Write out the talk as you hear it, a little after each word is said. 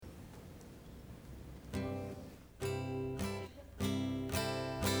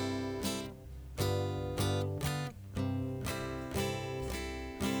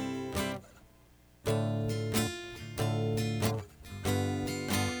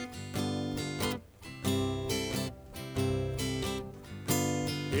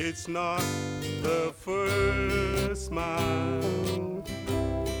It's not the first smile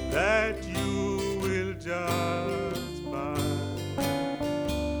that you will judge by,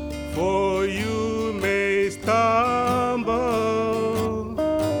 for you may stumble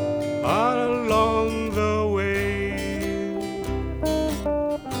along the way.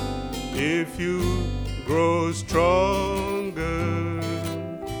 If you grow stronger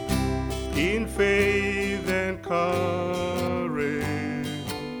in faith and courage,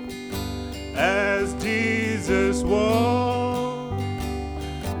 as Jesus walked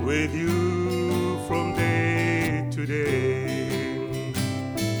with you from day to day.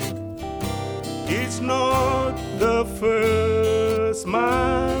 It's not the first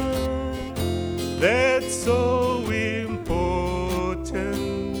smile that's so important.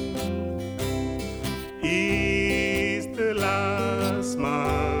 It's the last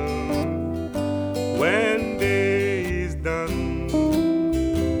smile when day is done.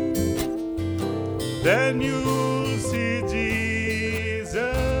 Then you'll see Jesus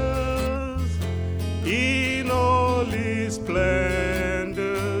in all his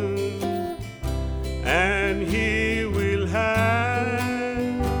splendor, and he will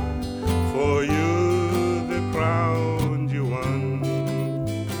have for you the crown you won.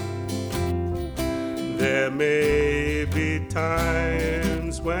 There may be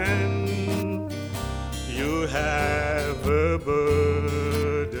times when you have a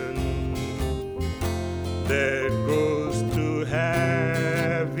burden that grows too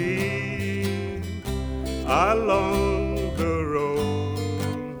heavy along the road.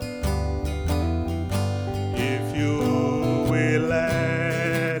 If you will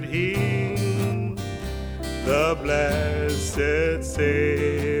let him, the blessed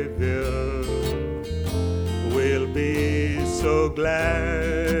Savior will be so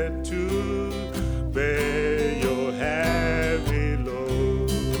glad to bear your heavy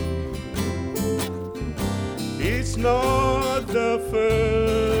load. It's not the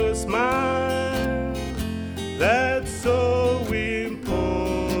first smile that's so important.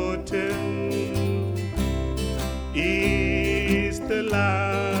 It's the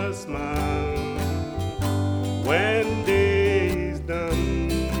last smile when day is done.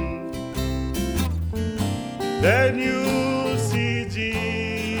 Then you'll see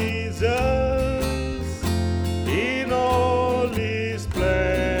Jesus in all his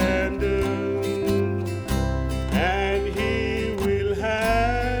splendor, and he will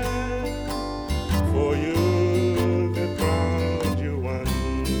have for you the crown you won.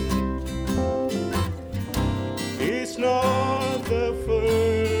 It's not the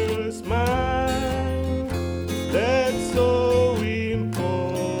first smile that's so important.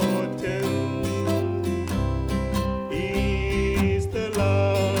 It's the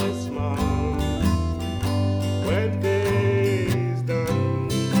last smile when day is done.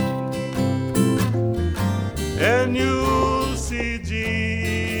 And you'll see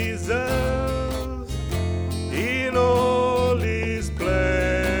Jesus in all his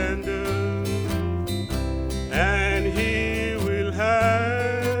splendor, and he will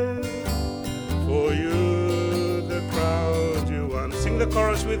have for you the crown you want. Sing the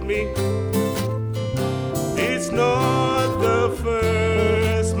chorus with me. It's not the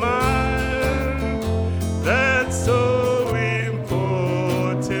first smile that's so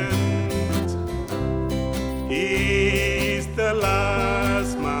important. It's the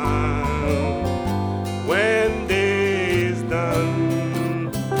last smile when day is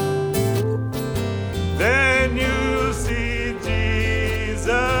done. Then you see Jesus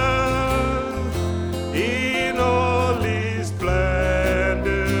in all his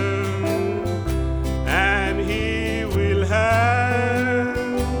splendor, and he will have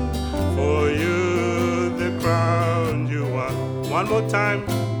for you the crown you want. One more time.